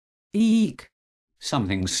Eek.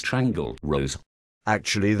 Something strangled Rose.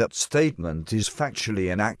 Actually, that statement is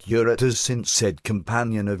factually inaccurate, as since said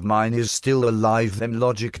companion of mine is still alive, then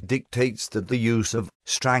logic dictates that the use of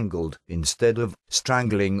strangled instead of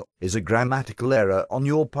strangling is a grammatical error on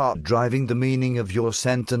your part, driving the meaning of your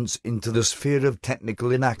sentence into the sphere of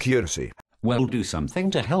technical inaccuracy. Well, do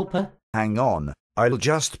something to help her. Hang on, I'll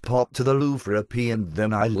just pop to the loo for a pee and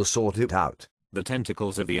then I'll sort it out. The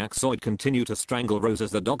tentacles of the Axoid continue to strangle Rose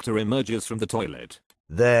as the doctor emerges from the toilet.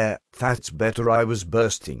 There, that's better, I was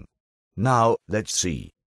bursting. Now, let's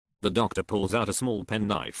see. The doctor pulls out a small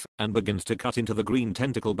penknife and begins to cut into the green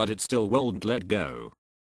tentacle, but it still won't let go.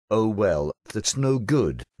 Oh well, that's no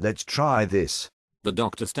good, let's try this. The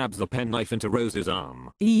doctor stabs the penknife into Rose's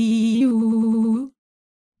arm. Ew.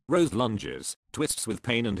 Rose lunges, twists with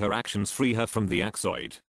pain, and her actions free her from the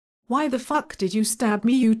Axoid. Why the fuck did you stab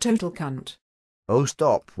me, you total cunt? Oh,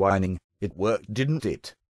 stop whining, it worked, didn't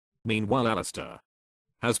it? Meanwhile, Alistair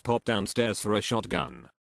has popped downstairs for a shotgun.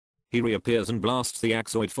 He reappears and blasts the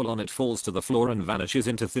Axoid full on. It falls to the floor and vanishes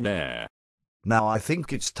into thin air. Now I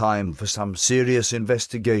think it's time for some serious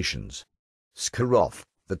investigations. Scaroff,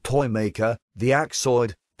 the toy maker, the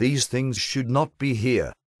Axoid, these things should not be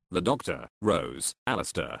here. The doctor, Rose,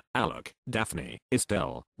 Alistair, Alec, Daphne,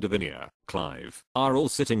 Estelle, Davinia, Clive are all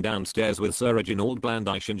sitting downstairs with Sir Reginald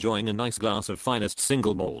Blandische enjoying a nice glass of finest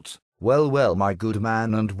single malt. Well, well, my good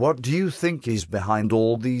man, and what do you think is behind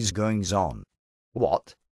all these goings-on?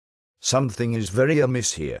 What? Something is very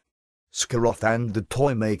amiss here. Scaroff and the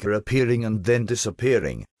toy maker appearing and then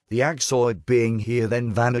disappearing, the Axoid being here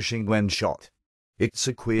then vanishing when shot. It's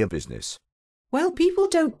a queer business. Well, people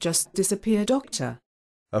don't just disappear, Doctor.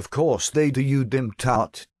 Of course they do, you dim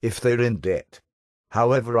tart, if they're in debt.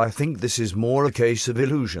 However, I think this is more a case of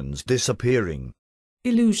illusions disappearing.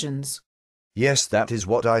 Illusions. Yes, that is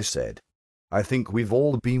what I said. I think we've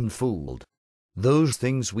all been fooled. Those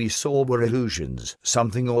things we saw were illusions.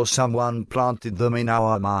 Something or someone planted them in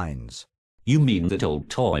our minds. You mean that old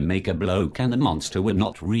toy maker bloke and the monster were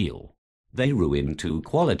not real? They ruined 2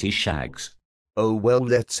 quality shags. Oh well,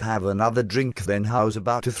 let's have another drink then. How's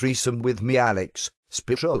about a threesome with me, Alex?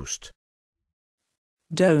 Spit roast.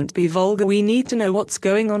 Don't be vulgar, we need to know what's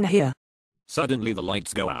going on here. Suddenly the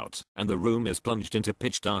lights go out, and the room is plunged into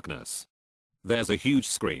pitch darkness. There's a huge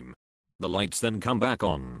scream. The lights then come back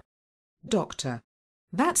on. Doctor.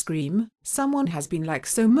 That scream, someone has been like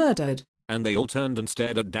so murdered. And they all turned and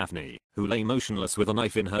stared at Daphne, who lay motionless with a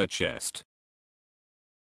knife in her chest.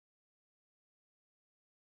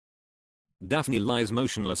 Daphne lies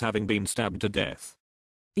motionless, having been stabbed to death.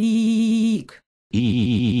 Eek.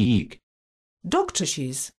 Eek. Doctor,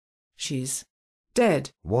 she's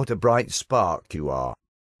dead. What a bright spark you are.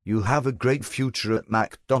 You have a great future at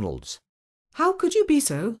McDonald's. How could you be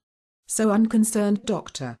so unconcerned,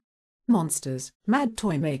 Doctor? Monsters, mad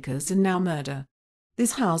toy makers, and now murder.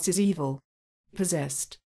 This house is evil.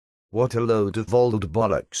 Possessed. What a load of old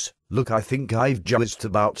bollocks. Look, I think I've just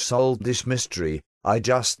about solved this mystery. I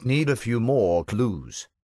just need a few more clues.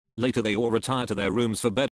 Later they all retire to their rooms for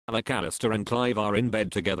bed. Alec, Alistair and Clive are in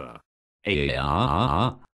bed together.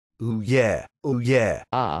 Ooh yeah, ooh yeah.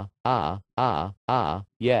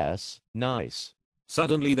 Yes, nice.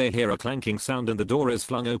 Suddenly they hear a clanking sound and the door is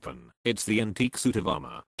flung open. It's the antique suit of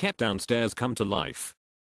armor kept downstairs come to life.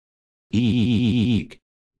 Eek.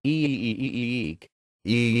 Eek.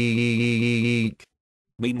 Eek.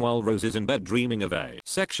 Meanwhile, Rose is in bed dreaming of a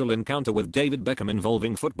sexual encounter with David Beckham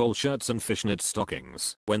involving football shirts and fishnet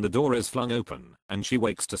stockings, when the door is flung open, and she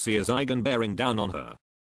wakes to see a Zygon bearing down on her.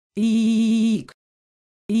 Eek.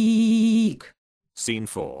 Eek. Scene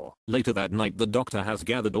 4. Later that night, the doctor has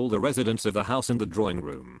gathered all the residents of the house in the drawing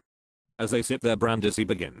room. As they sit there, Blandische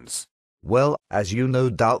begins. Well, as you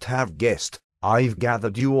no doubt have guessed, I've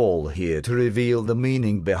gathered you all here to reveal the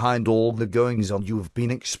meaning behind all the goings-on you've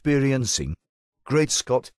been experiencing. Great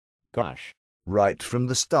Scott. Gosh. Right from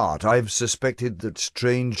the start I've suspected that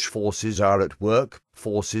strange forces are at work,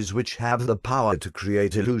 forces which have the power to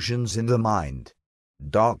create illusions in the mind.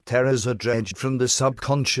 Dark terrors are dredged from the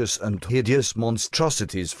subconscious and hideous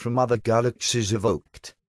monstrosities from other galaxies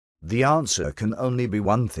evoked. The answer can only be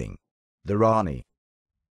one thing. The Rani.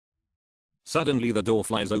 Suddenly the door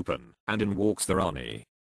flies open, and in walks the Rani.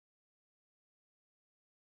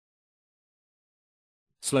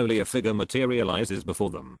 Slowly a figure materializes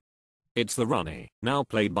before them. It's the Rani, now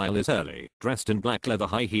played by Alistair, dressed in black leather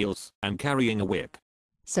high heels, and carrying a whip.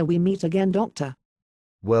 So we meet again, Doctor.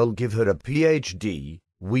 Well, give her a PhD,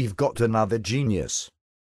 we've got another genius.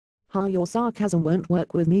 Ha, your sarcasm won't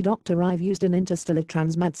work with me, Doctor. I've used an interstellar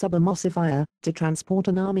transmat subomossifier to transport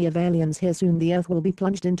an army of aliens here. Soon the Earth will be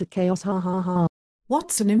plunged into chaos. Ha ha ha.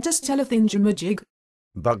 What's an interstellar thingamajig?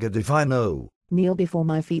 Buggered if I know. Kneel before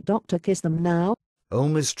my feet, doctor, kiss them now. Oh,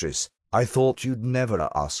 mistress, I thought you'd never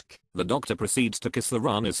ask. The doctor proceeds to kiss the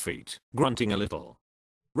runner's feet, grunting a little.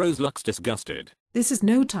 Rose looks disgusted. This is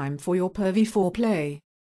no time for your pervy foreplay.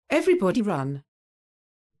 Everybody run.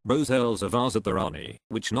 Rose hurls a vase at the Rani,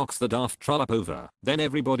 which knocks the daft trollop over. Then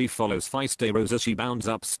everybody follows feisty Rose as she bounds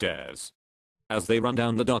upstairs. As they run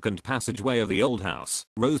down the darkened passageway of the old house,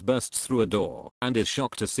 Rose bursts through a door, and is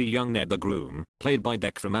shocked to see young Ned the groom, played by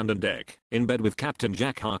Deck from and Deck, in bed with Captain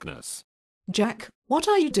Jack Harkness. Jack, what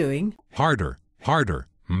are you doing? Harder, harder,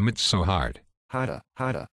 it's so hard. Harder,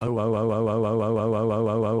 harder. Oh,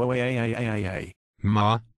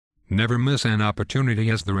 Ma, never miss an opportunity,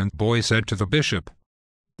 as the rent boy said to the bishop.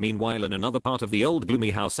 Meanwhile, in another part of the old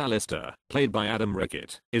gloomy house, Alistair, played by Adam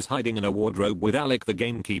Rickett, is hiding in a wardrobe with Alec the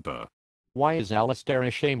gamekeeper. Why is Alistair a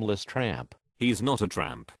shameless tramp? He's not a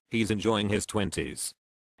tramp, he's enjoying his 20s.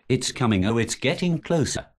 It's coming, oh, it's getting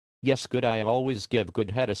closer. Yes, good, I always give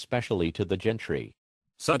good head, especially to the gentry.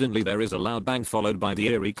 Suddenly there is a loud bang followed by the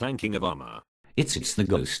eerie clanking of armor. It's the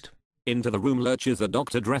ghost. Into the room lurches a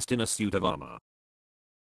doctor dressed in a suit of armor.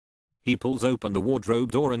 He pulls open the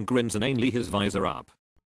wardrobe door and grins inanely, his visor up.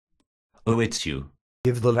 Oh, it's you.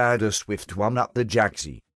 Give the lad a swift one up the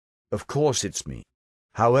jacksy. Of course it's me.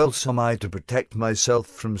 How else am I to protect myself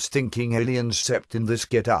from stinking aliens except in this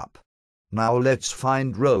get-up? Now let's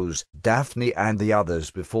find Rose, Daphne and the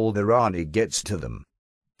others before the Rani gets to them.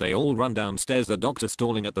 They all run downstairs, the doctor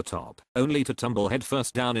stalling at the top, only to tumble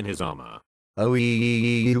headfirst down in his armor. Oh,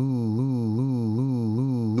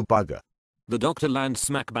 bugger. The doctor lands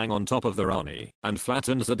smack bang on top of the Rani, and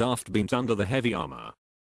flattens the daft beams under the heavy armor.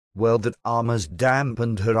 Well, that armor's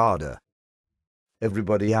dampened her ardor.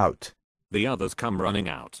 Everybody out. The others come running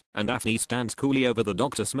out, and Daphne stands coolly over the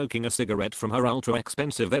doctor, smoking a cigarette from her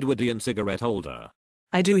ultra-expensive Edwardian cigarette holder.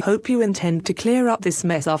 I do hope you intend to clear up this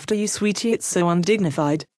mess after you, sweetie. It's so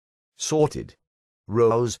undignified. Sorted.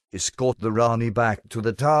 Rose, escort the Rani back to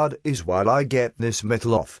the TARDIS while I get this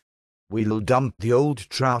metal off. We'll dump the old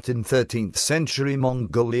trout in 13th century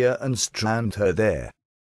Mongolia and strand her there.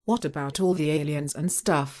 What about all the aliens and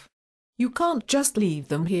stuff? You can't just leave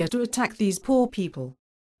them here to attack these poor people.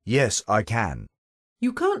 Yes, I can.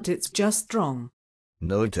 You can't, it's just wrong.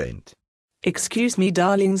 No, it ain't. Excuse me,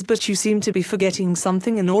 darlings, but you seem to be forgetting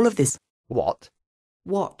something in all of this. What?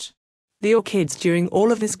 What? The Orchids. During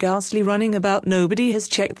all of this ghastly running about, nobody has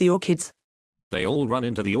checked the Orchids. They all run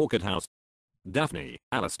into the Orchid house. Daphne,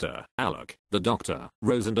 Alistair, Alec, the doctor,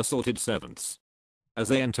 Rose and assorted servants. As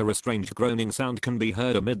they enter, a strange groaning sound can be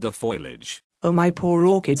heard amid the foliage. Oh, my poor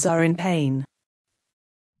Orchids are in pain.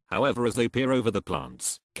 However, as they peer over the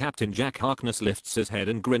plants, Captain Jack Harkness lifts his head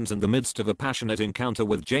and grins in the midst of a passionate encounter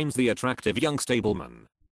with James, the attractive young stableman.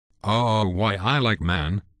 Oh, why, I like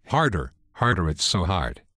man. Harder, harder, it's so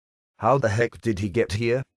hard. How the heck did he get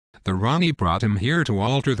here? The Rani brought him here to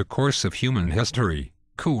alter the course of human history.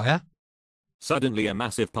 Cool, eh? Suddenly a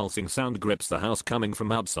massive pulsing sound grips the house coming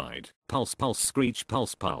from outside. Pulse, pulse, screech,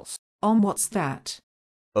 pulse, pulse. What's that?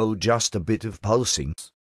 Oh, just a bit of pulsing.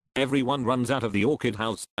 Everyone runs out of the Orchid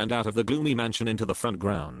house and out of the gloomy mansion into the front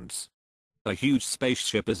grounds. A huge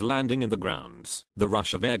spaceship is landing in the grounds, the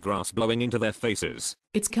rush of air grass blowing into their faces.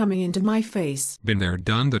 It's coming into my face. Been there,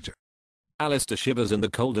 done that. Alistair shivers in the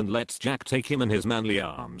cold and lets Jack take him in his manly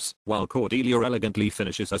arms, while Cordelia elegantly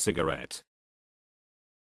finishes her cigarette.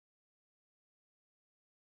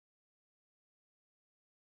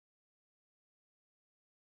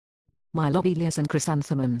 My lobelias and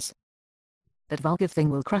chrysanthemums. That vulgar thing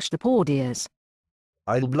will crush the poor dears.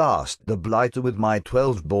 I'll blast the blighter with my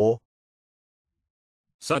 12-bore.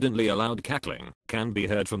 Suddenly a loud cackling can be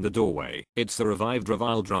heard from the doorway. It's the revived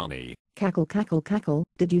reviled Rani. Cackle, cackle, cackle.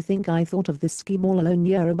 Did you think I thought of this scheme all alone?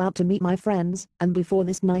 You're about to meet my friends, and before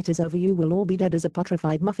this night is over you will all be dead as a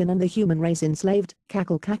putrefied muffin and the human race enslaved.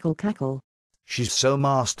 Cackle, cackle, cackle. She's so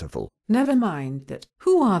masterful. Never mind that.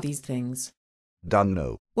 Who are these things?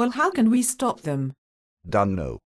 Dunno. Well, how can we stop them? Dunno.